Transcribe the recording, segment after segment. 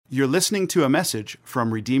You're listening to a message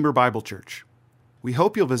from Redeemer Bible Church. We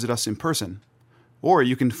hope you'll visit us in person, or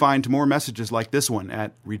you can find more messages like this one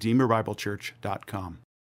at redeemerbiblechurch.com.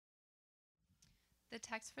 The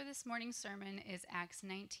text for this morning's sermon is Acts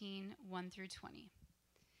 19, 1 through 20.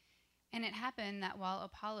 And it happened that while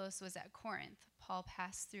Apollos was at Corinth, Paul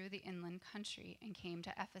passed through the inland country and came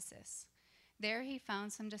to Ephesus. There he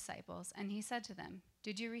found some disciples, and he said to them,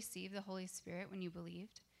 "Did you receive the Holy Spirit when you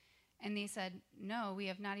believed?" And they said, "No, we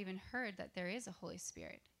have not even heard that there is a Holy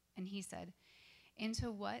Spirit." And he said,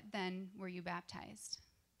 "Into what then were you baptized?"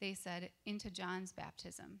 They said, "Into John's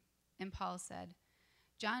baptism." And Paul said,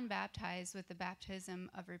 "John baptized with the baptism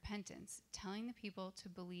of repentance, telling the people to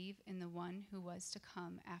believe in the one who was to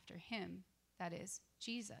come after him, that is,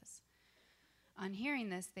 Jesus." On hearing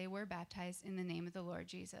this, they were baptized in the name of the Lord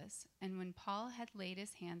Jesus. And when Paul had laid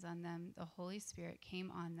his hands on them, the Holy Spirit came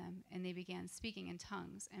on them, and they began speaking in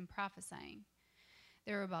tongues and prophesying.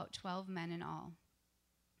 There were about 12 men in all.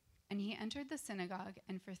 And he entered the synagogue,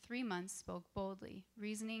 and for 3 months spoke boldly,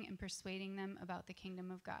 reasoning and persuading them about the kingdom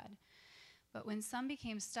of God. But when some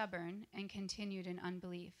became stubborn and continued in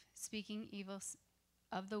unbelief, speaking evil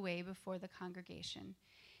of the way before the congregation,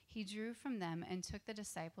 he drew from them and took the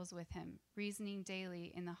disciples with him, reasoning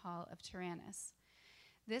daily in the hall of Tyrannus.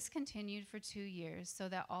 This continued for 2 years, so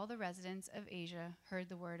that all the residents of Asia heard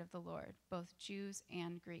the word of the Lord, both Jews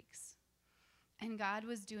and Greeks. And God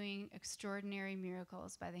was doing extraordinary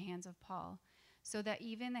miracles by the hands of Paul, so that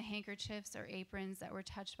even the handkerchiefs or aprons that were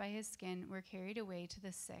touched by his skin were carried away to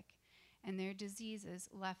the sick, and their diseases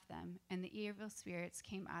left them, and the evil spirits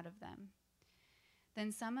came out of them.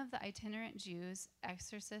 Then some of the itinerant Jews,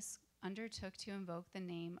 exorcists, undertook to invoke the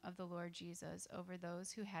name of the Lord Jesus over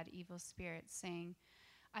those who had evil spirits, saying,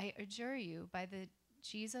 "I adjure you by the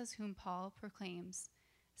Jesus whom Paul proclaims."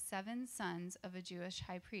 7 sons of a Jewish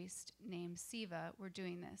high priest named Sceva were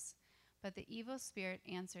doing this. But the evil spirit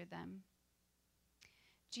answered them,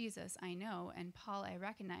 "Jesus I know, and Paul I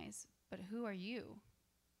recognize, but who are you?"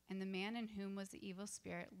 And the man in whom was the evil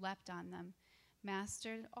spirit leapt on them,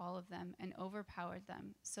 mastered all of them, and overpowered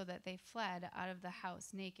them, so that they fled out of the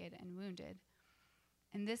house naked and wounded.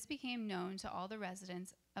 And this became known to all the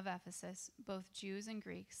residents of Ephesus, both Jews and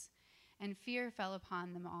Greeks, and fear fell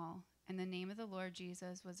upon them all, and the name of the Lord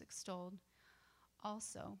Jesus was extolled.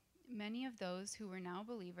 Also, many of those who were now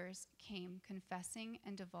believers came, confessing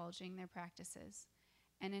and divulging their practices.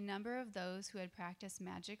 And a number of those who had practiced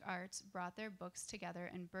magic arts brought their books together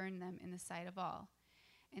and burned them in the sight of all.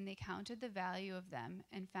 And they counted the value of them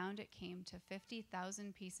and found it came to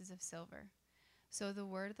 50,000 pieces of silver. So the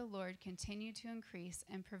word of the Lord continued to increase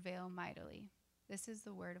and prevail mightily. This is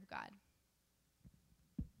the word of God. You may be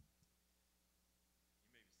seated.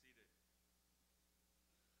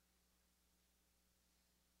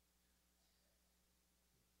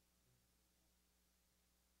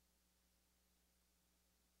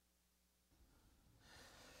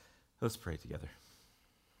 Let's pray together.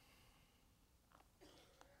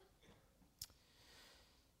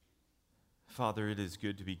 Father, it is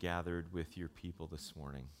good to be gathered with your people this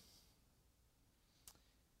morning.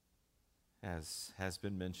 As has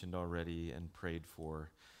been mentioned already and prayed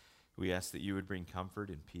for, we ask that you would bring comfort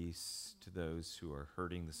and peace to those who are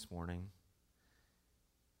hurting this morning.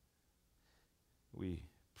 We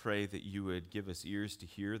pray that you would give us ears to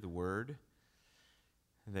hear the word,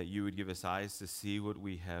 that you would give us eyes to see what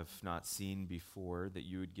we have not seen before, that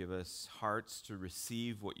you would give us hearts to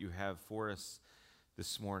receive what you have for us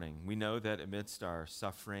this morning. We know that amidst our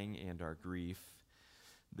suffering and our grief,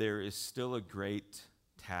 there is still a great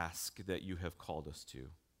task that you have called us to.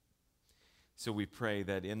 So we pray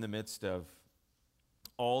that in the midst of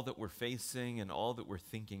all that we're facing and all that we're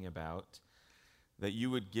thinking about, that you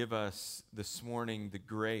would give us this morning the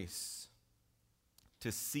grace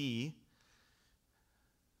to see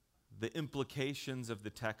the implications of the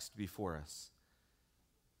text before us,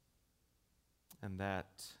 and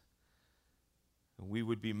that we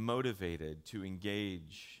would be motivated to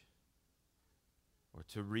engage or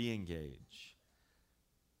to re-engage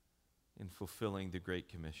in fulfilling the Great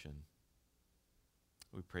Commission.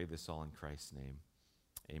 We pray this all in Christ's name.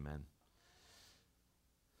 Amen.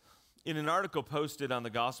 In an article posted on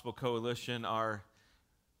the Gospel Coalition, our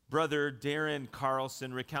brother Darren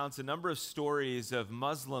Carlson recounts a number of stories of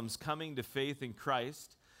Muslims coming to faith in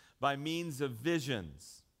Christ by means of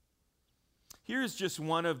visions. Here's just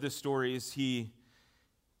one of the stories he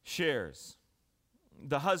shares.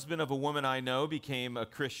 The husband of a woman I know became a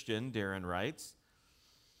Christian, Darren writes.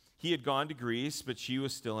 He had gone to Greece, but she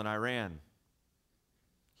was still in Iran.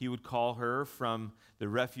 He would call her from the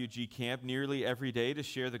refugee camp nearly every day to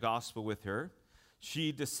share the gospel with her.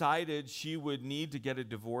 She decided she would need to get a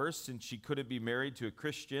divorce and she couldn't be married to a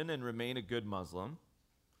Christian and remain a good Muslim.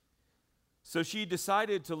 So she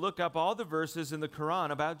decided to look up all the verses in the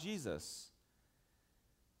Quran about Jesus.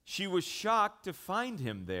 She was shocked to find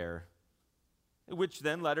him there, which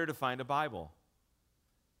then led her to find a Bible.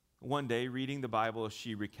 One day, reading the Bible,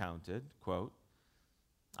 she recounted, quote,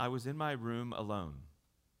 "I was in my room alone,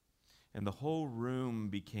 and the whole room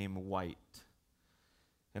became white,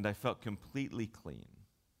 and I felt completely clean.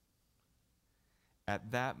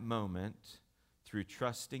 At that moment, through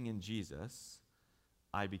trusting in Jesus,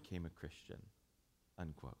 I became a Christian,"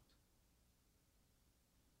 unquote.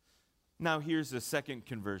 Now, here's a second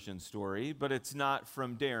conversion story, but it's not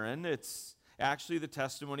from Darren. It's actually the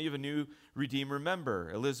testimony of a new Redeemer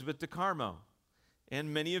member, Elizabeth DeCarmo.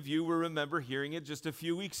 And many of you will remember hearing it just a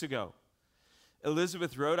few weeks ago.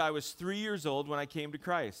 Elizabeth wrote, "I was 3 years old when I came to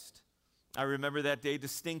Christ. I remember that day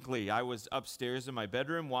distinctly. I was upstairs in my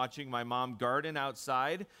bedroom watching my mom garden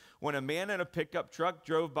outside when a man in a pickup truck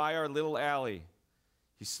drove by our little alley.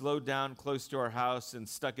 He slowed down close to our house and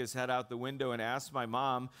stuck his head out the window and asked my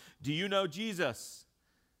mom, 'Do you know Jesus?'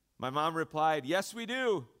 My mom replied, 'Yes, we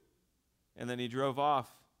do.' And then he drove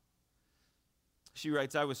off." She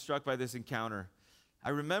writes, "I was struck by this encounter. I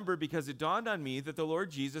remember because it dawned on me that the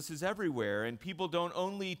Lord Jesus is everywhere and people don't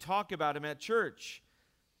only talk about him at church.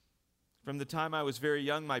 From the time I was very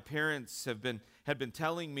young, my parents had been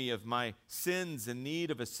telling me of my sins and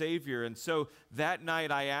need of a Savior. And so that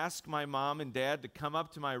night I asked my mom and dad to come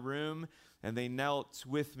up to my room, and they knelt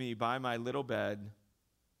with me by my little bed,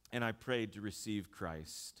 and I prayed to receive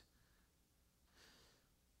Christ."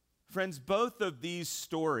 Friends, both of these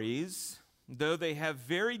stories, though they have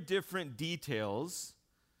very different details,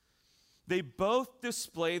 they both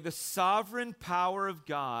display the sovereign power of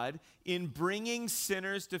God in bringing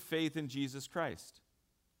sinners to faith in Jesus Christ.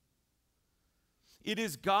 It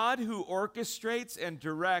is God who orchestrates and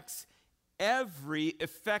directs every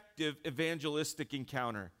effective evangelistic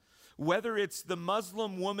encounter, whether it's the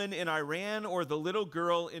Muslim woman in Iran or the little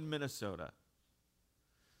girl in Minnesota.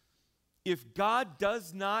 If God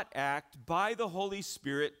does not act by the Holy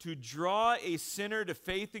Spirit to draw a sinner to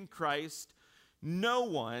faith in Christ, no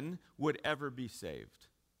one would ever be saved.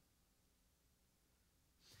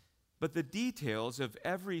 But the details of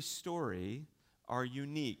every story are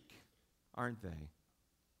unique, aren't they?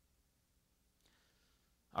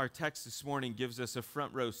 Our text this morning gives us a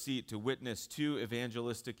front row seat to witness two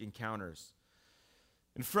evangelistic encounters.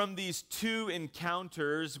 And from these two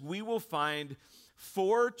encounters, we will find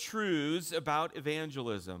 4 truths about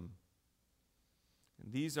evangelism.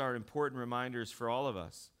 And these are important reminders for all of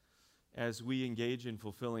us as we engage in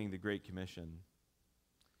fulfilling the Great Commission.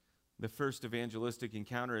 The first evangelistic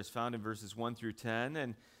encounter is found in verses 1 through 10,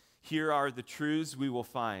 and here are the truths we will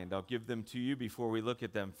find. I'll give them to you before we look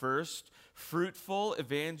at them. First, fruitful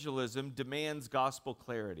evangelism demands gospel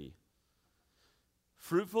clarity.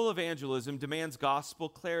 Fruitful evangelism demands gospel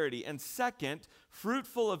clarity. And second,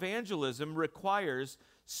 fruitful evangelism requires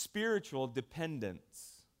spiritual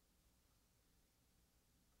dependence.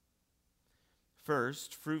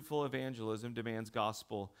 First, fruitful evangelism demands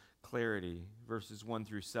gospel clarity. Verses 1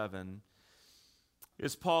 through 7.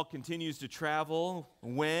 As Paul continues to travel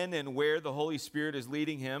when and where the Holy Spirit is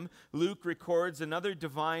leading him, Luke records another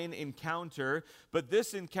divine encounter, but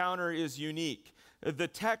this encounter is unique. The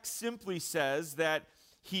text simply says that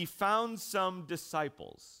he found some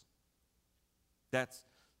disciples. That's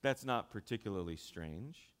not particularly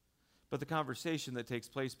strange, but the conversation that takes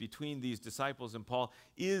place between these disciples and Paul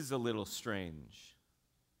is a little strange.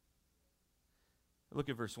 Look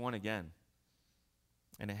at verse 1 again.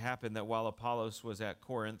 "And it happened that while Apollos was at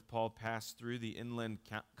Corinth, Paul passed through the inland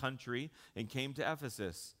country and came to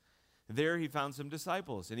Ephesus. There he found some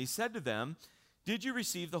disciples, and he said to them, 'Did you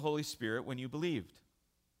receive the Holy Spirit when you believed?'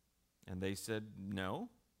 And they said, 'No,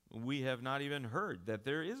 we have not even heard that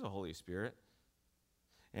there is a Holy Spirit.'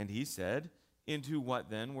 And he said, 'Into what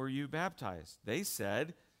then were you baptized?' They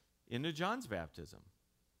said, 'Into John's baptism.'"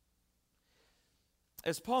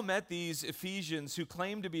 As Paul met these Ephesians who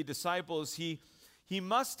claimed to be disciples, he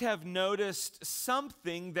must have noticed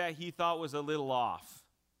something that he thought was a little off.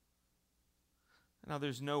 Now,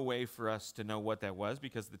 there's no way for us to know what that was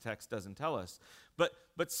because the text doesn't tell us.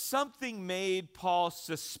 But something made Paul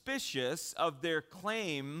suspicious of their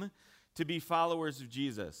claim to be followers of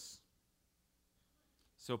Jesus.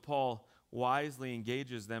 So Paul wisely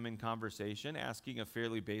engages them in conversation, asking a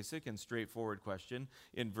fairly basic and straightforward question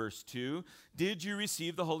in verse 2. "Did you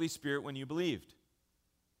receive the Holy Spirit when you believed?"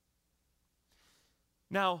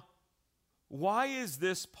 Now, why is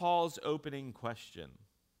this Paul's opening question?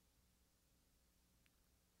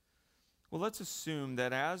 Well, let's assume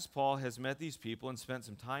that as Paul has met these people and spent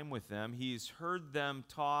some time with them, he's heard them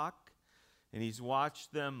talk and he's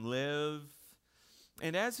watched them live.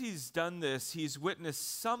 And as he's done this, he's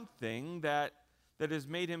witnessed something that has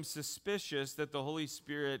made him suspicious that the Holy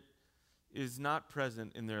Spirit is not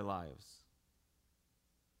present in their lives.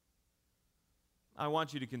 I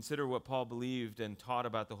want you to consider what Paul believed and taught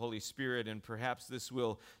about the Holy Spirit, and perhaps this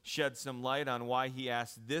will shed some light on why he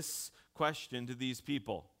asked this question to these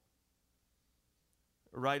people.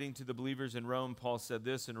 Writing to the believers in Rome, Paul said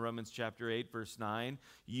this in Romans chapter 8, verse 9,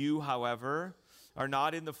 "You, however, are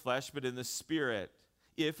not in the flesh, but in the Spirit,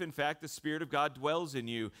 if in fact the Spirit of God dwells in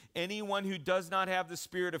you. Anyone who does not have the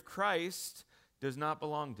Spirit of Christ does not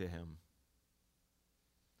belong to him."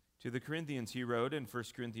 To the Corinthians, he wrote in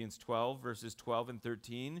 1 Corinthians 12, verses 12 and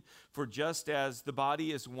 13, "For just as the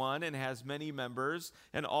body is one and has many members,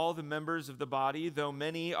 and all the members of the body, though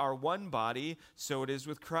many, are one body, so it is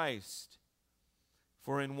with Christ.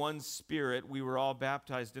 For in one Spirit we were all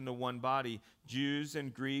baptized into one body, Jews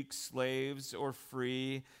and Greeks, slaves or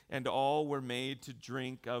free, and all were made to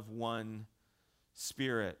drink of one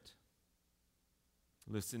Spirit."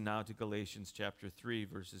 Listen now to Galatians chapter 3,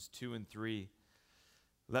 verses 2 and 3.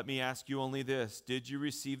 "Let me ask you only this: did you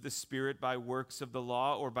receive the Spirit by works of the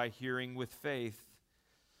law or by hearing with faith?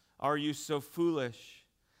 Are you so foolish?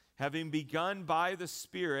 Having begun by the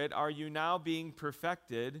Spirit, are you now being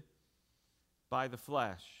perfected by the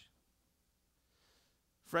flesh?"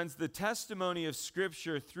 Friends, the testimony of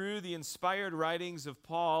Scripture through the inspired writings of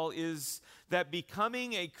Paul is that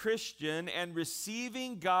becoming a Christian and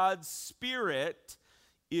receiving God's Spirit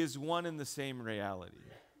is one and the same reality.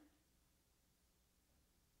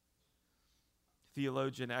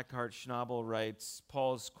 Theologian Eckhart Schnabel writes,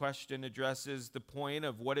 Paul's question addresses the point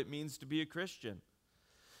of what it means to be a Christian.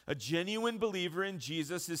 A genuine believer in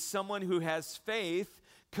Jesus is someone who has faith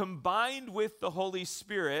combined with the Holy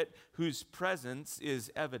Spirit, whose presence is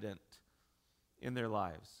evident in their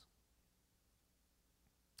lives.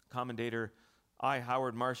 Commentator I.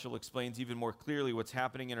 Howard Marshall explains even more clearly what's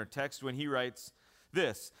happening in our text when he writes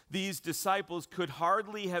this: "These disciples could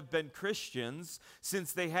hardly have been Christians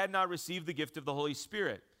since they had not received the gift of the Holy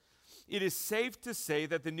Spirit. It is safe to say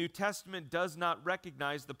that the New Testament does not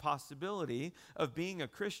recognize the possibility of being a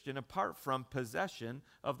Christian apart from possession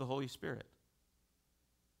of the Holy Spirit."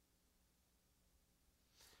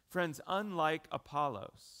 Friends, unlike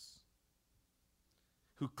Apollos,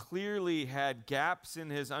 who clearly had gaps in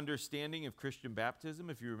his understanding of Christian baptism,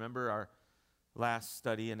 if you remember our last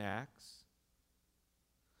study in Acts,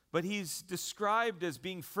 but he's described as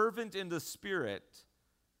being fervent in the Spirit.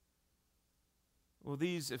 Well,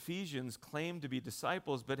 these Ephesians claimed to be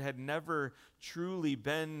disciples, but had never truly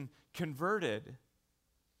been converted,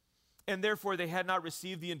 and therefore they had not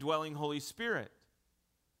received the indwelling Holy Spirit.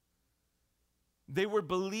 They were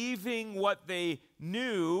believing what they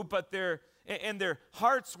knew, but their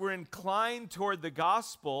hearts were inclined toward the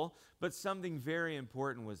gospel, but something very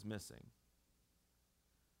important was missing.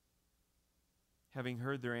 Having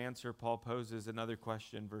heard their answer, Paul poses another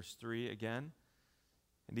question, verse 3 again.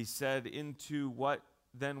 "And he said, 'Into what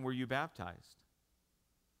then were you baptized?'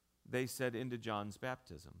 They said, 'Into John's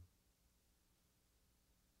baptism.'"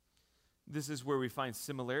 This is where we find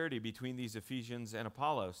similarity between these Ephesians and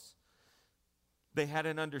Apollos. They had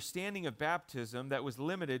an understanding of baptism that was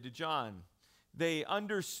limited to John. They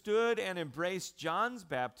understood and embraced John's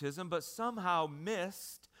baptism, but somehow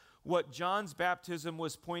missed what John's baptism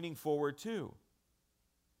was pointing forward to.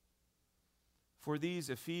 For these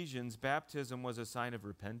Ephesians, baptism was a sign of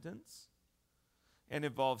repentance and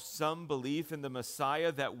involved some belief in the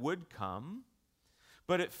Messiah that would come,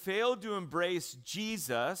 but it failed to embrace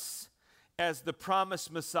Jesus as the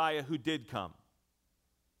promised Messiah who did come.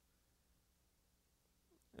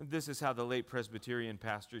 This is how the late Presbyterian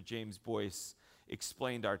pastor James Boyce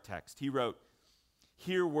explained our text. He wrote,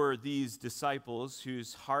 "Here were these disciples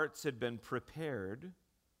whose hearts had been prepared,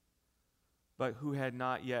 but who had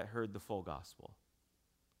not yet heard the full gospel.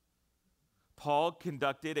 Paul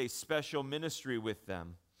conducted a special ministry with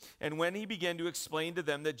them, and when he began to explain to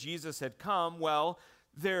them that Jesus had come, well,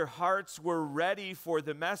 their hearts were ready for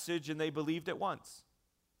the message and they believed at once."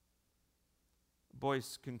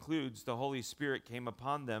 Boyce concludes, "The Holy Spirit came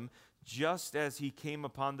upon them just as he came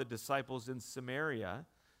upon the disciples in Samaria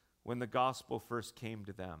when the gospel first came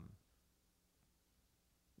to them."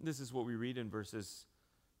 This is what we read in verses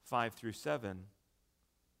 5 through 7.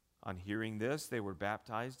 "On hearing this, they were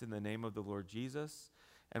baptized in the name of the Lord Jesus.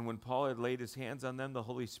 And when Paul had laid his hands on them, the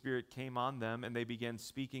Holy Spirit came on them, and they began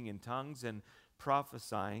speaking in tongues and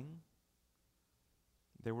prophesying.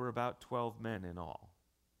 There were about 12 men in all."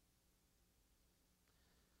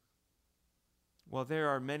 Well, there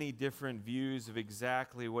are many different views of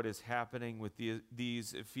exactly what is happening with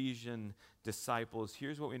these Ephesian disciples.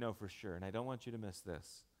 Here's what we know for sure, and I don't want you to miss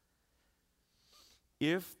this.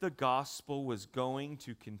 If the gospel was going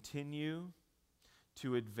to continue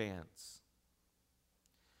to advance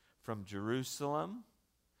from Jerusalem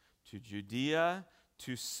to Judea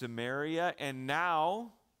to Samaria and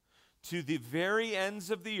now to the very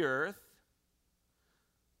ends of the earth,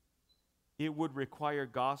 it would require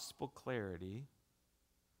gospel clarity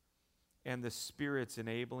and the Spirit's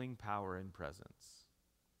enabling power and presence.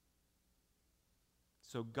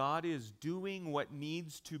 So God is doing what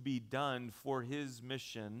needs to be done for his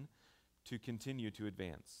mission to continue to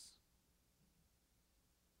advance.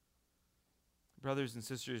 Brothers and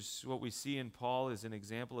sisters, what we see in Paul is an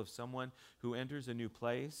example of someone who enters a new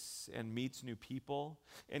place and meets new people,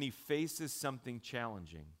 and he faces something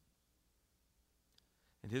challenging.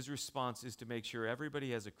 And his response is to make sure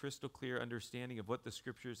everybody has a crystal clear understanding of what the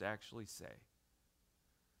Scriptures actually say.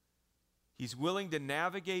 He's willing to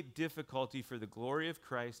navigate difficulty for the glory of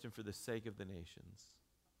Christ and for the sake of the nations.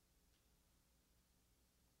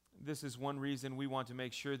 This is one reason we want to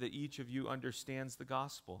make sure that each of you understands the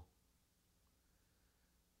gospel.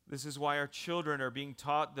 This is why our children are being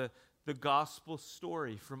taught the gospel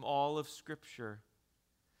story from all of Scripture.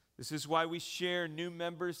 This is why we share new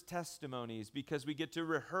members' testimonies, because we get to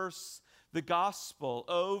rehearse the gospel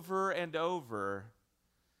over and over.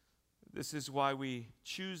 This is why we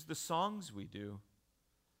choose the songs we do,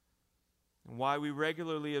 and why we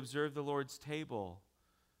regularly observe the Lord's table.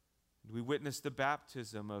 We witness the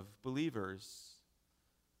baptism of believers,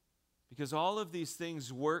 because all of these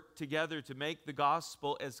things work together to make the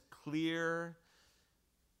gospel as clear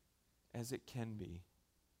as it can be.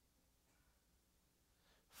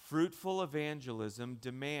 Fruitful evangelism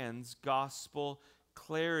demands gospel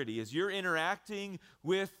clarity. As you're interacting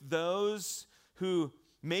with those who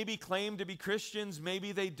maybe claim to be Christians,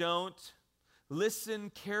 maybe they don't, listen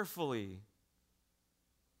carefully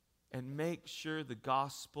and make sure the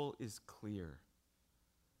gospel is clear.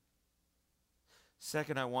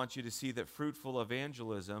 Second, I want you to see that fruitful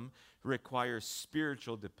evangelism requires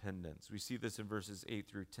spiritual dependence. We see this in verses 8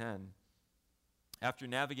 through 10. After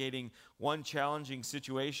navigating one challenging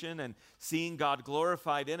situation and seeing God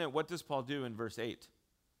glorified in it, what does Paul do in verse 8?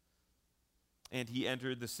 And he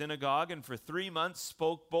entered the synagogue and for 3 months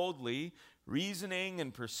spoke boldly, reasoning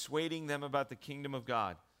and persuading them about the kingdom of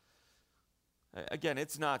God. Again,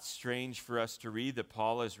 it's not strange for us to read that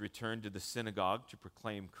Paul has returned to the synagogue to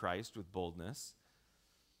proclaim Christ with boldness.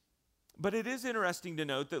 But it is interesting to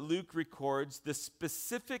note that Luke records the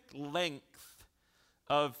specific length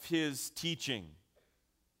of his teaching.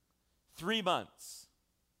 3 months.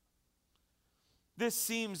 This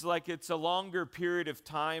seems like it's a longer period of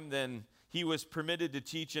time than he was permitted to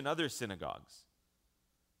teach in other synagogues.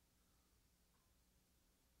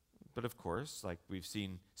 But of course, like we've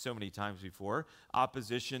seen so many times before,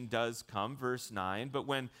 opposition does come, verse 9. But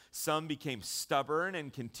when some became stubborn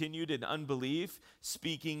and continued in unbelief,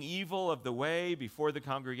 speaking evil of the way before the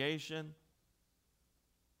congregation.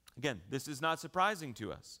 Again, this is not surprising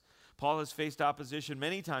to us. Paul has faced opposition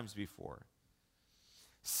many times before.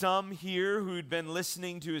 Some here who'd been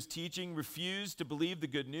listening to his teaching refused to believe the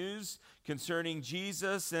good news concerning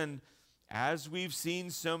Jesus, and as we've seen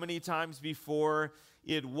so many times before,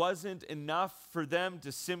 it wasn't enough for them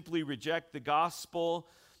to simply reject the gospel,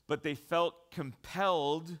 but they felt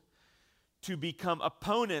compelled to become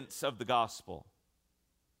opponents of the gospel.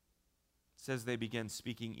 It says they began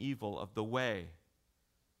speaking evil of the way.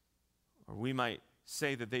 Or we might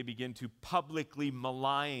say that they begin to publicly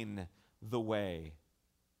malign the way.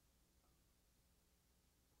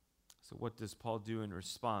 So what does Paul do in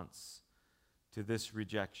response to this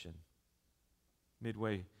rejection?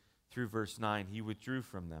 Midway through verse 9, he withdrew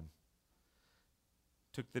from them,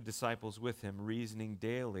 took the disciples with him, reasoning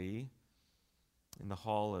daily in the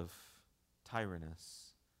hall of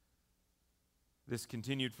Tyrannus. This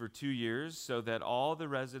continued for 2 years, so that all the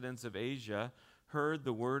residents of Asia heard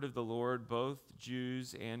the word of the Lord, both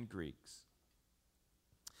Jews and Greeks.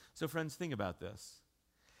 So friends, think about this.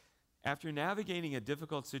 After navigating a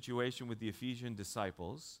difficult situation with the Ephesian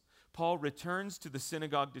disciples, Paul returns to the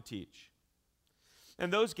synagogue to teach.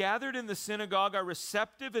 And those gathered in the synagogue are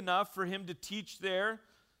receptive enough for him to teach there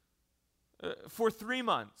for 3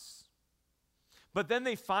 months. But then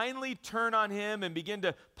they finally turn on him and begin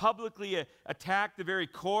to publicly attack the very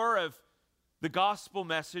core of the gospel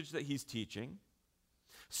message that he's teaching.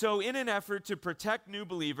 So in an effort to protect new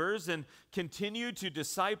believers and continue to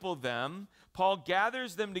disciple them, Paul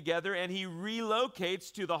gathers them together and he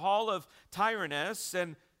relocates to the hall of Tyrannus.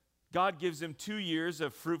 And God gives him 2 years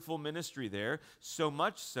of fruitful ministry there, so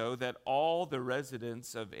much so that all the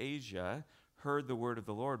residents of Asia heard the word of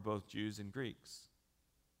the Lord, both Jews and Greeks.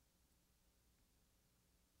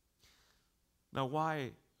 Now,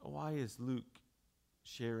 why is Luke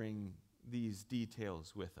sharing these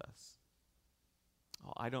details with us?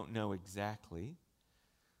 Well, I don't know exactly,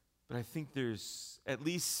 but I think there's at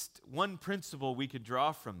least one principle we could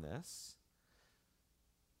draw from this.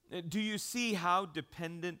 Do you see how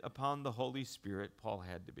dependent upon the Holy Spirit Paul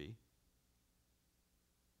had to be?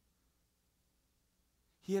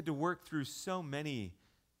 He had to work through so many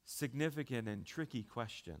significant and tricky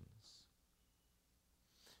questions.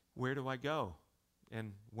 Where do I go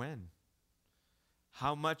and when?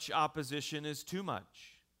 How much opposition is too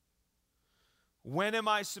much? When am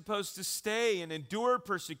I supposed to stay and endure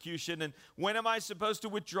persecution? And when am I supposed to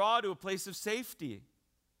withdraw to a place of safety?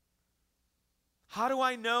 How do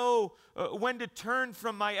I know when to turn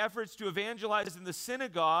from my efforts to evangelize in the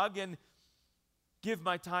synagogue and give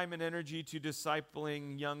my time and energy to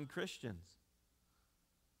discipling young Christians?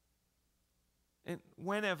 And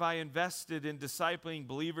when have I invested in discipling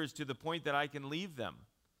believers to the point that I can leave them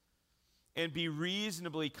and be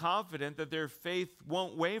reasonably confident that their faith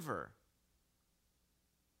won't waver?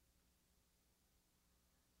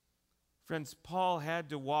 Friends, Paul had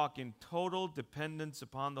to walk in total dependence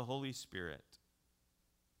upon the Holy Spirit.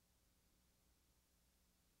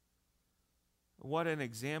 What an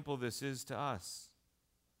example this is to us.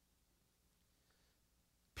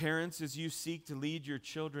 Parents, as you seek to lead your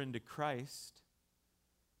children to Christ,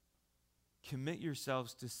 commit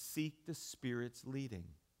yourselves to seek the Spirit's leading.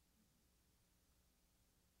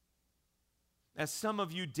 As some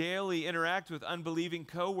of you daily interact with unbelieving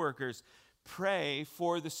coworkers, pray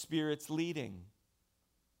for the Spirit's leading.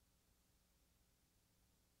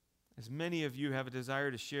 As many of you have a desire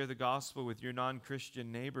to share the gospel with your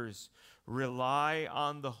non-Christian neighbors, rely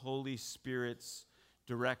on the Holy Spirit's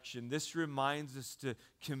direction. This reminds us to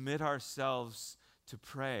commit ourselves to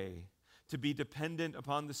pray, to be dependent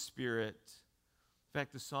upon the Spirit. In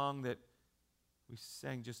fact, the song that we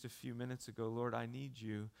sang just a few minutes ago, Lord, I need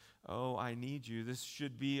you. Oh, I need you. This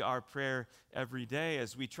should be our prayer every day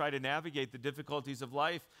as we try to navigate the difficulties of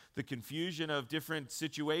life, the confusion of different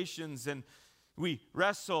situations, and we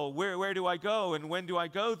wrestle, where do I go and when do I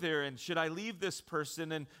go there? And should I leave this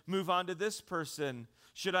person and move on to this person?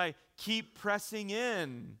 Should I keep pressing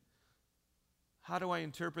in? How do I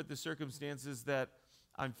interpret the circumstances that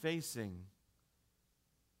I'm facing?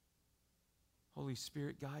 Holy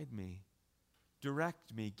Spirit, guide me,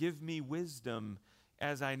 direct me, give me wisdom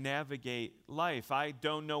as I navigate life. I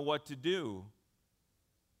don't know what to do.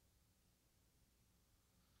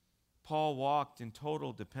 Paul walked in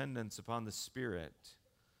total dependence upon the Spirit.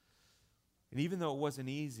 And even though it wasn't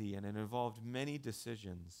easy and it involved many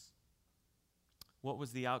decisions, what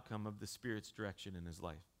was the outcome of the Spirit's direction in his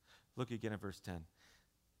life? Look again at verse 10.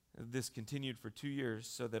 This continued for 2 years,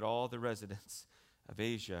 so that all the residents of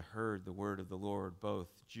Asia heard the word of the Lord,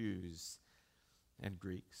 both Jews and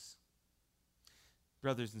Greeks.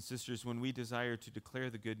 Brothers and sisters, when we desire to declare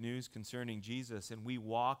the good news concerning Jesus and we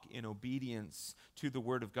walk in obedience to the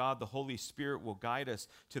Word of God, the Holy Spirit will guide us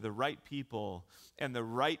to the right people and the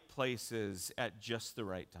right places at just the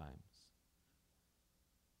right times.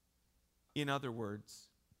 In other words,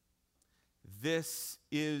 this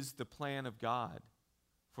is the plan of God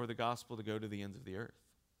for the gospel to go to the ends of the earth.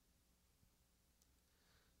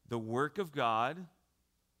 The work of God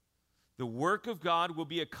will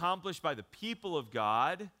be accomplished by the people of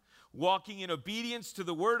God, walking in obedience to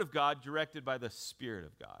the Word of God, directed by the Spirit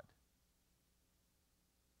of God.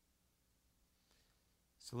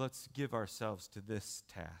 So let's give ourselves to this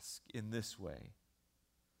task in this way.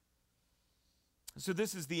 So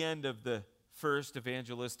this is the end of the first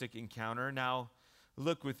evangelistic encounter. Now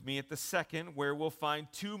look with me at the second, where we'll find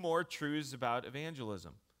 2 more truths about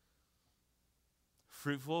evangelism.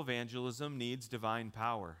 Fruitful evangelism needs divine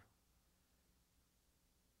power.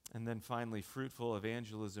 And then finally, fruitful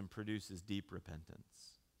evangelism produces deep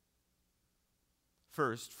repentance.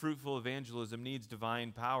 First, fruitful evangelism needs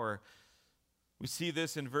divine power. We see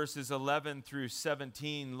this in verses 11 through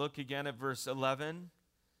 17. Look again at verse 11.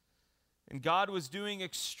 And God was doing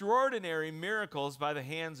extraordinary miracles by the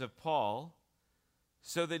hands of Paul,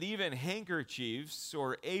 so that even handkerchiefs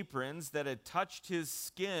or aprons that had touched his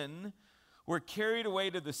skin were carried away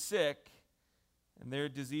to the sick, and their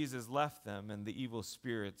diseases left them, and the evil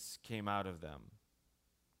spirits came out of them.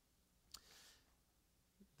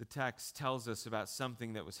 The text tells us about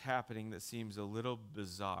something that was happening that seems a little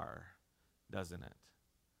bizarre, doesn't it?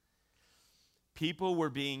 People were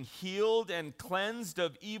being healed and cleansed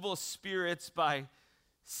of evil spirits by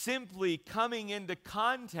simply coming into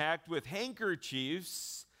contact with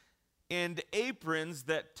handkerchiefs and aprons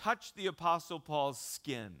that touched the Apostle Paul's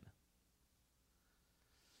skin.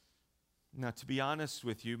 Now, to be honest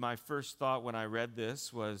with you, my first thought when I read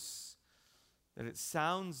this was that it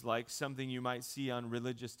sounds like something you might see on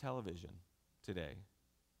religious television today,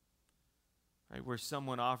 right? Where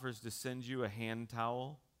someone offers to send you a hand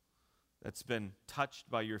towel that's been touched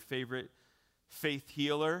by your favorite faith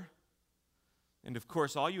healer. And of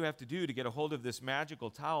course, all you have to do to get a hold of this magical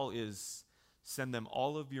towel is send them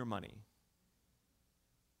all of your money.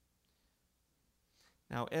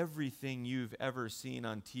 Now, everything you've ever seen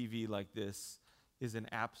on TV like this is an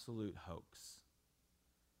absolute hoax.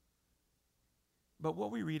 But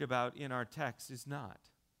what we read about in our text is not.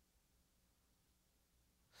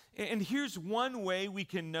 And here's one way we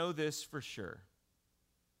can know this for sure.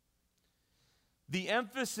 The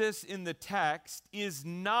emphasis in the text is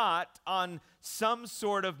not on some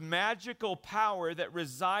sort of magical power that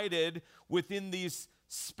resided within these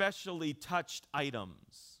specially touched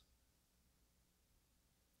items.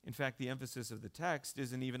 In fact, the emphasis of the text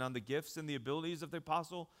isn't even on the gifts and the abilities of the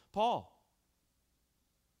Apostle Paul.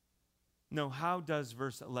 No, how does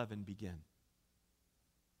verse 11 begin?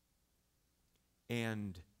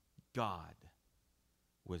 And God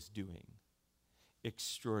was doing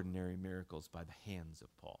extraordinary miracles by the hands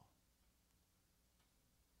of Paul.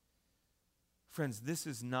 Friends, this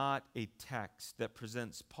is not a text that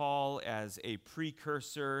presents Paul as a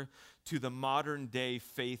precursor to the modern day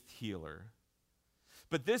faith healer.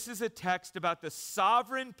 But this is a text about the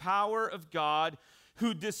sovereign power of God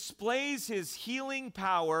who displays his healing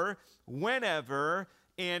power whenever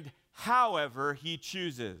and however he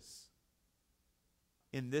chooses.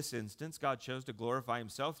 In this instance, God chose to glorify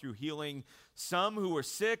himself through healing some who were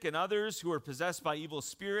sick and others who were possessed by evil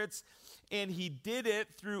spirits, and he did it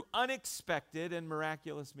through unexpected and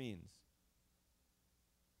miraculous means.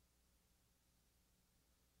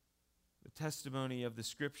 The testimony of the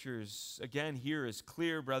Scriptures, again, here is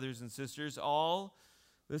clear, brothers and sisters. All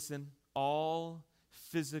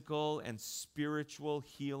physical and spiritual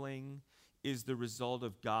healing is the result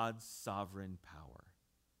of God's sovereign power.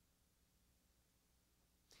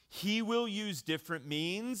 He will use different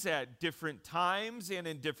means at different times and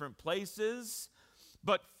in different places,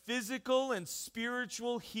 but physical and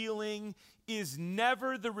spiritual healing is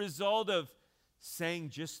never the result of saying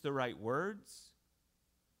just the right words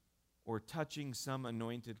or touching some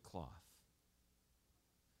anointed cloth.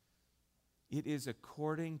 It is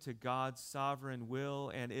according to God's sovereign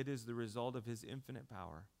will, and it is the result of his infinite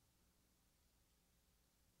power.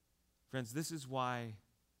 Friends, this is why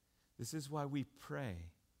we pray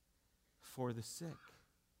for the sick.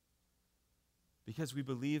 Because we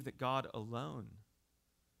believe that God alone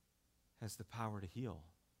has the power to heal.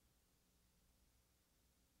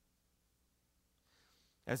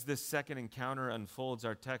 As this second encounter unfolds,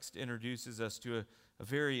 our text introduces us to a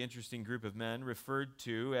very interesting group of men referred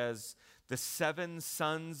to as the 7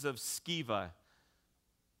 sons of Sceva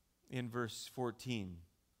in verse 14.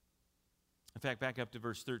 In fact, back up to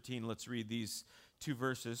verse 13. Let's read these 2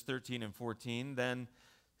 verses, 13 and 14. Then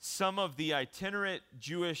some of the itinerant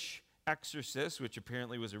Jewish exorcists, which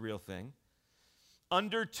apparently was a real thing,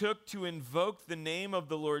 undertook to invoke the name of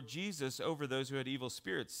the Lord Jesus over those who had evil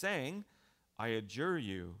spirits, saying, I adjure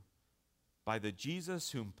you by the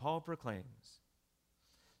Jesus whom Paul proclaims.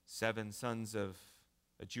 7 sons of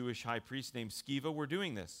a Jewish high priest named Sceva were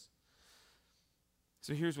doing this.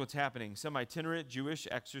 So here's what's happening. Some itinerant Jewish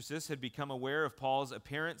exorcists had become aware of Paul's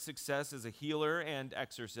apparent success as a healer and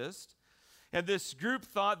exorcist, and this group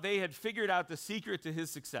thought they had figured out the secret to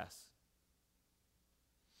his success.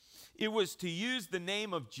 It was to use the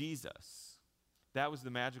name of Jesus. That was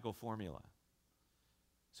the magical formula.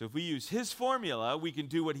 So if we use his formula, we can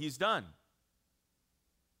do what he's done.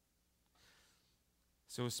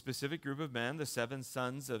 So a specific group of men, the 7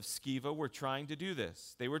 sons of Sceva, were trying to do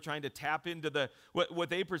this. They were trying to tap into what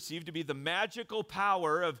they perceived to be the magical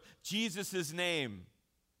power of Jesus' name.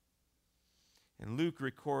 And Luke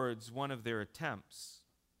records one of their attempts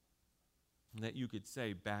that you could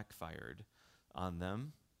say backfired on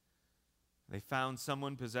them. They found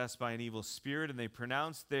someone possessed by an evil spirit, and they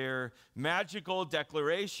pronounced their magical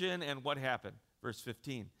declaration, and what happened? Verse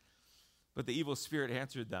 15. But the evil spirit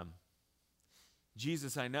answered them,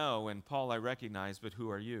 Jesus I know, and Paul I recognize, but who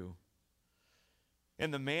are you?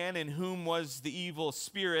 And the man in whom was the evil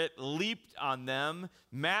spirit leaped on them,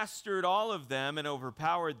 mastered all of them, and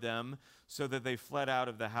overpowered them, so that they fled out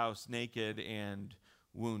of the house naked and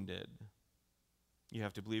wounded. You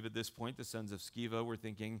have to believe at this point the sons of Sceva were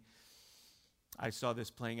thinking, I saw this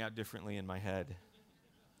playing out differently in my head.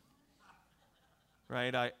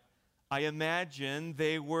 right? I imagine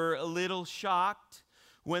they were a little shocked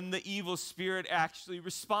when the evil spirit actually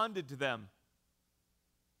responded to them,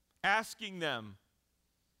 asking them,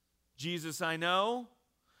 Jesus I know,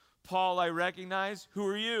 Paul I recognize, who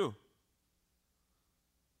are you?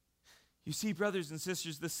 You see, brothers and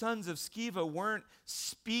sisters, the sons of Sceva weren't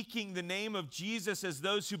speaking the name of Jesus as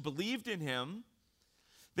those who believed in him.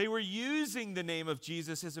 They were using the name of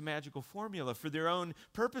Jesus as a magical formula for their own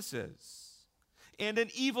purposes. And an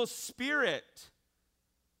evil spirit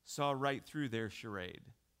saw right through their charade.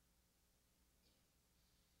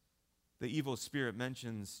 The evil spirit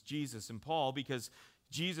mentions Jesus and Paul because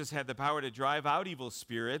Jesus had the power to drive out evil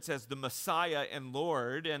spirits as the Messiah and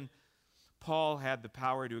Lord, and Paul had the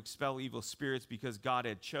power to expel evil spirits because God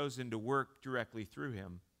had chosen to work directly through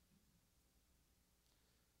him.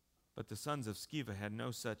 But the sons of Sceva had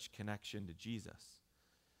no such connection to Jesus.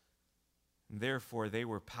 And therefore, they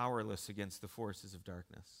were powerless against the forces of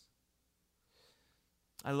darkness.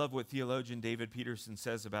 I love what theologian David Peterson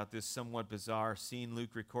says about this somewhat bizarre scene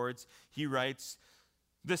Luke records. He writes,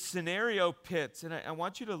 the scenario pits, and I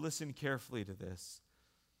want you to listen carefully to this.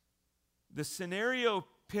 The scenario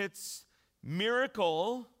pits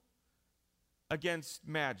miracle against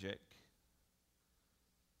magic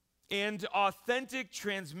and authentic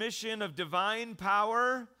transmission of divine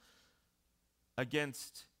power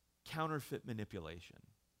against counterfeit manipulation.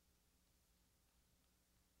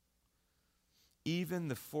 Even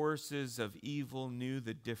the forces of evil knew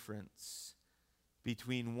the difference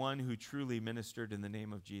between one who truly ministered in the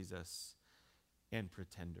name of Jesus and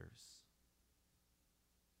pretenders.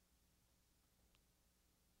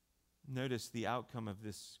 Notice the outcome of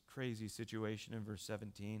this crazy situation in verse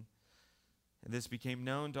 17. And this became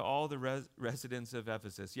known to all the residents of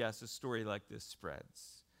Ephesus. Yes, a story like this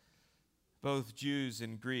spreads. Both Jews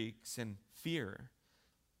and Greeks, and fear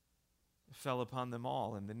fell upon them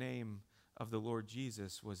all, and the name of the Lord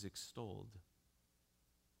Jesus was extolled.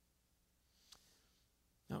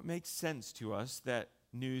 Now, it makes sense to us that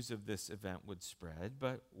news of this event would spread,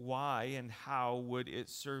 but why and how would it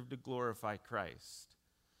serve to glorify Christ?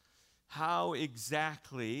 How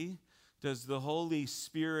exactly does the Holy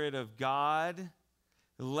Spirit of God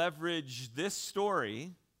leverage this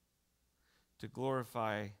story to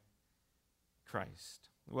glorify Christ?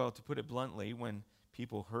 Well, to put it bluntly, when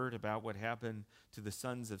people heard about what happened to the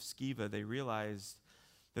sons of Sceva, they realized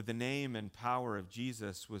that the name and power of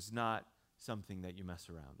Jesus was not something that you mess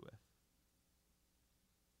around with.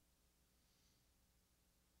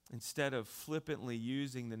 Instead of flippantly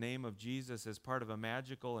using the name of Jesus as part of a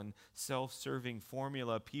magical and self-serving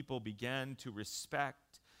formula, people began to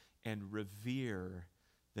respect and revere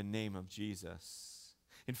the name of Jesus.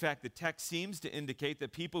 In fact, the text seems to indicate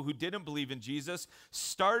that people who didn't believe in Jesus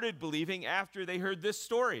started believing after they heard this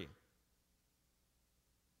story.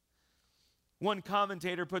 One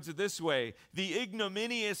commentator puts it this way: the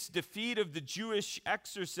ignominious defeat of the Jewish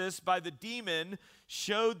exorcist by the demon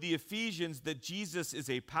showed the Ephesians that Jesus is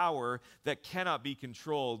a power that cannot be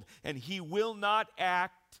controlled, and he will not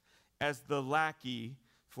act as the lackey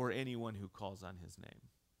for anyone who calls on his name.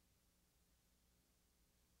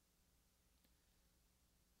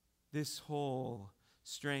 This whole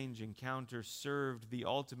strange encounter served the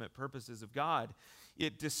ultimate purposes of God.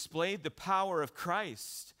 It displayed the power of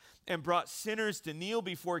Christ and brought sinners to kneel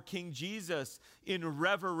before King Jesus in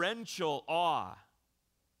reverential awe.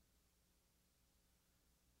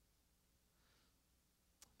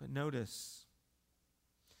 But notice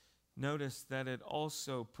that it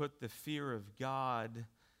also put the fear of God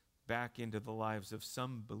back into the lives of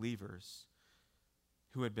some believers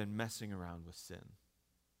who had been messing around with sin.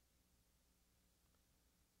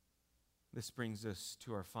 This brings us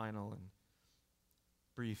to our final and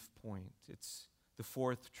brief point. It's the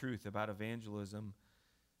fourth truth about evangelism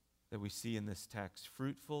that we see in this text.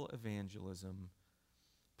 Fruitful evangelism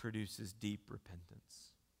produces deep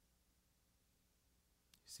repentance.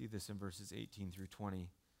 You see this in verses 18 through 20.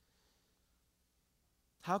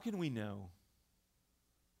 How can we know?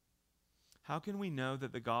 How can we know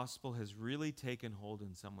that the gospel has really taken hold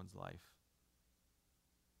in someone's life?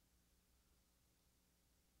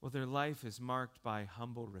 Well, their life is marked by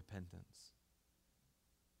humble repentance.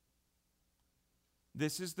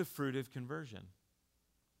 This is the fruit of conversion.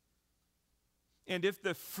 And if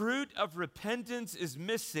the fruit of repentance is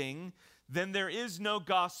missing, then there is no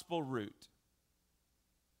gospel root.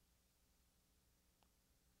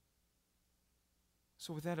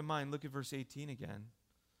 So with that in mind, look at verse 18 again.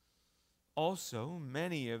 Also,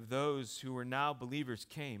 many of those who were now believers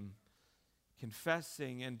came,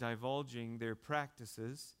 confessing and divulging their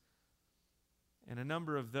practices. And a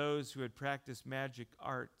number of those who had practiced magic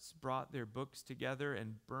arts brought their books together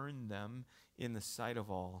and burned them in the sight of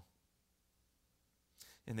all.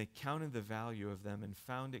 And they counted the value of them and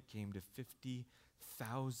found it came to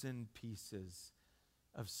 50,000 pieces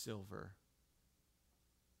of silver.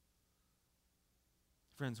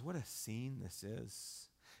 Friends, what a scene this is.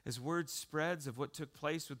 As word spreads of what took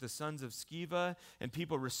place with the sons of Sceva, and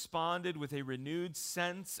people responded with a renewed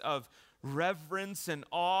sense of reverence and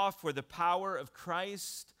awe for the power of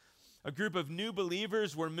Christ, a group of new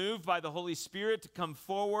believers were moved by the Holy Spirit to come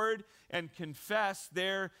forward and confess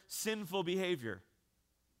their sinful behavior.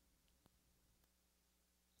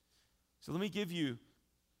 So let me give you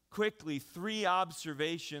quickly 3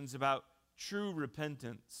 observations about true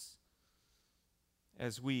repentance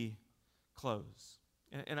as we close.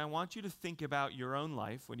 And I want you to think about your own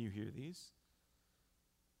life when you hear these.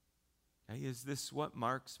 Okay, is this what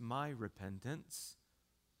marks my repentance?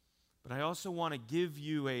 But I also want to give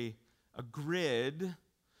you a grid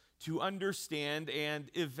to understand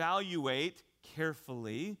and evaluate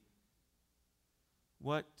carefully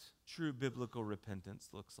what true biblical repentance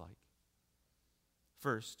looks like.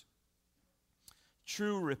 First,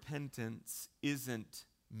 true repentance isn't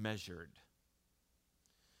measured.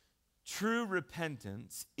 True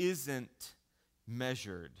repentance isn't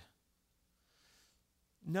measured.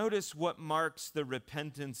 Notice what marks the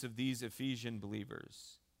repentance of these Ephesian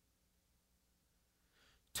believers.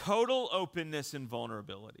 Total openness and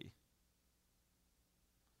vulnerability.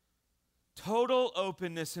 Total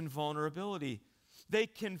openness and vulnerability. They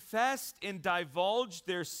confessed and divulged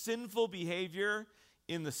their sinful behavior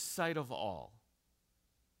in the sight of all.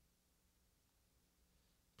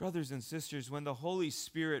 Brothers and sisters, when the Holy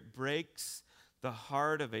Spirit breaks the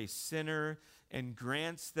heart of a sinner and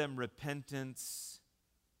grants them repentance,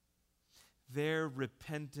 their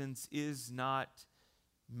repentance is not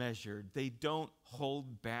measured. They don't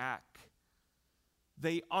hold back.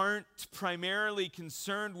 They aren't primarily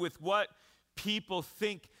concerned with what people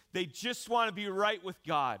think. They just want to be right with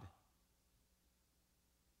God.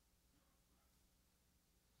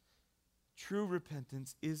 True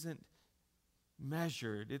repentance isn't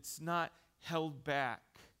measured. It's not held back.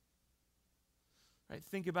 Right?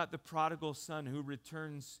 Think about the prodigal son who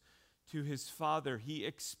returns to his father. He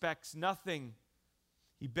expects nothing.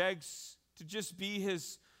 He begs to just be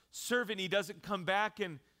his servant. He doesn't come back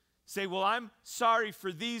and say, well, I'm sorry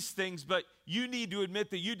for these things, but you need to admit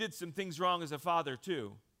that you did some things wrong as a father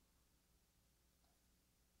too.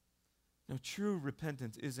 No, true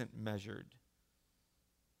repentance isn't measured.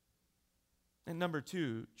 And number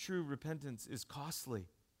 2, true repentance is costly.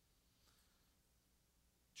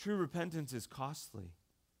 True repentance is costly.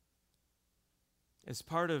 As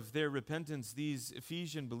part of their repentance, these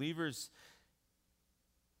Ephesian believers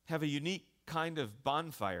have a unique kind of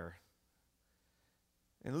bonfire.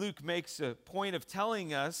 And Luke makes a point of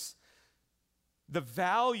telling us the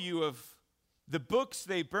value of the books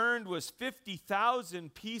they burned was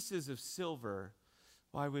 50,000 pieces of silver.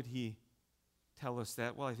 Why would he tell us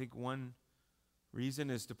that? Well, I think one reason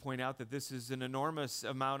is to point out that this is an enormous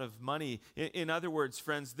amount of money. In other words,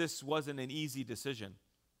 friends, this wasn't an easy decision.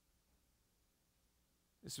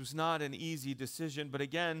 This was not an easy decision, but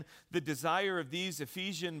again, the desire of these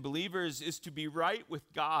Ephesian believers is to be right with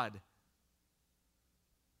God.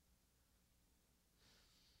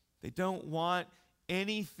 They don't want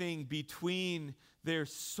anything between their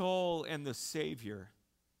soul and the Savior.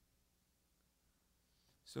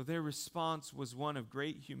 So their response was one of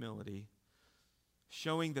great humility,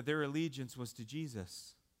 showing that their allegiance was to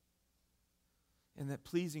Jesus and that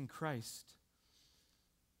pleasing Christ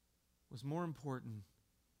was more important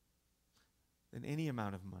than any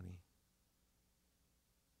amount of money.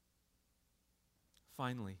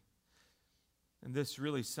 Finally, and this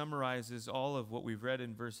really summarizes all of what we've read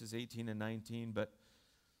in verses 18 and 19, but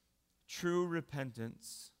true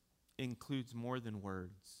repentance includes more than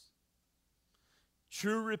words.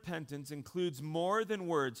 True repentance includes more than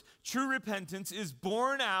words. True repentance is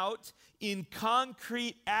born out in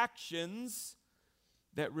concrete actions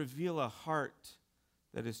that reveal a heart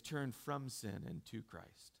that is turned from sin and to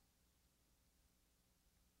Christ.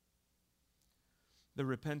 The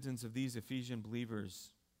repentance of these Ephesian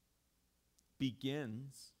believers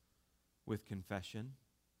begins with confession,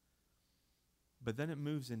 but then it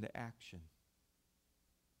moves into action.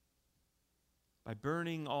 By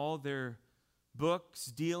burning all their books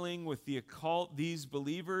dealing with the occult, these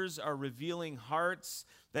believers are revealing hearts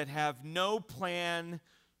that have no plan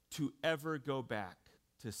to ever go back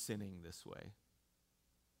to sinning this way.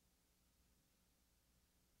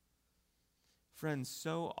 Friends,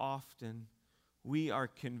 so often we are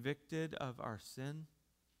convicted of our sin,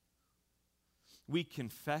 we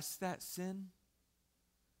confess that sin.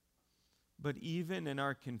 But even in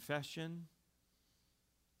our confession,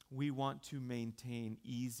 we want to maintain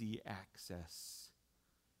easy access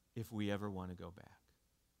if we ever want to go back.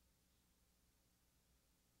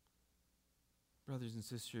 Brothers and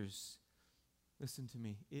sisters, listen to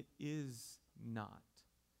me. It is not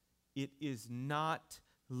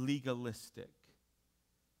legalistic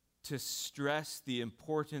to stress the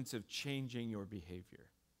importance of changing your behavior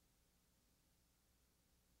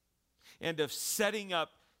and of setting up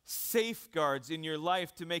safeguards in your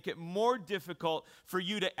life to make it more difficult for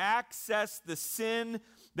you to access the sin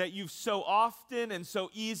that you've so often and so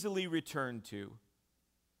easily returned to.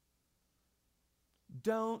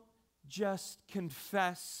 Don't just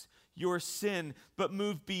confess your sin, but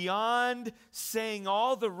move beyond saying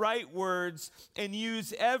all the right words and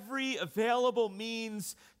use every available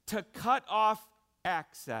means to cut off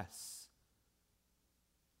access.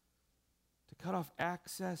 To cut off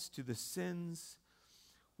access to the sins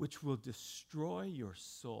which will destroy your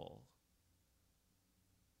soul.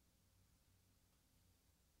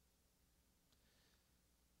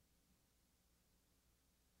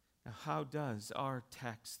 Now, how does our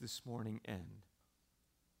text this morning end?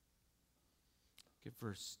 Look at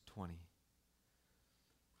verse 20.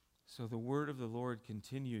 So the word of the Lord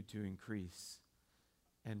continued to increase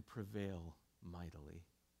and prevail mightily.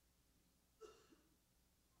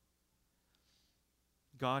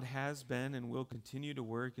 God has been and will continue to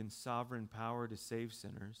work in sovereign power to save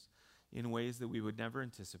sinners in ways that we would never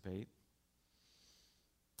anticipate.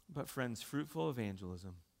 But friends, fruitful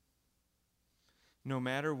evangelism, no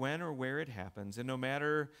matter when or where it happens, and no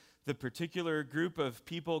matter the particular group of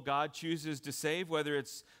people God chooses to save, whether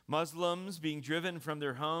it's Muslims being driven from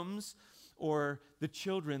their homes or the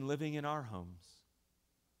children living in our homes,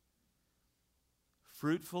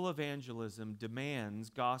 fruitful evangelism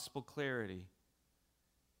demands gospel clarity.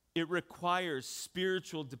 It requires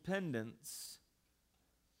spiritual dependence.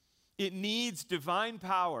 It needs divine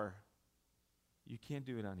power. You can't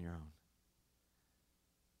do it on your own.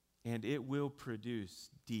 And it will produce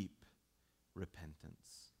deep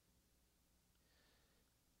repentance.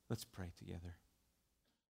 Let's pray together.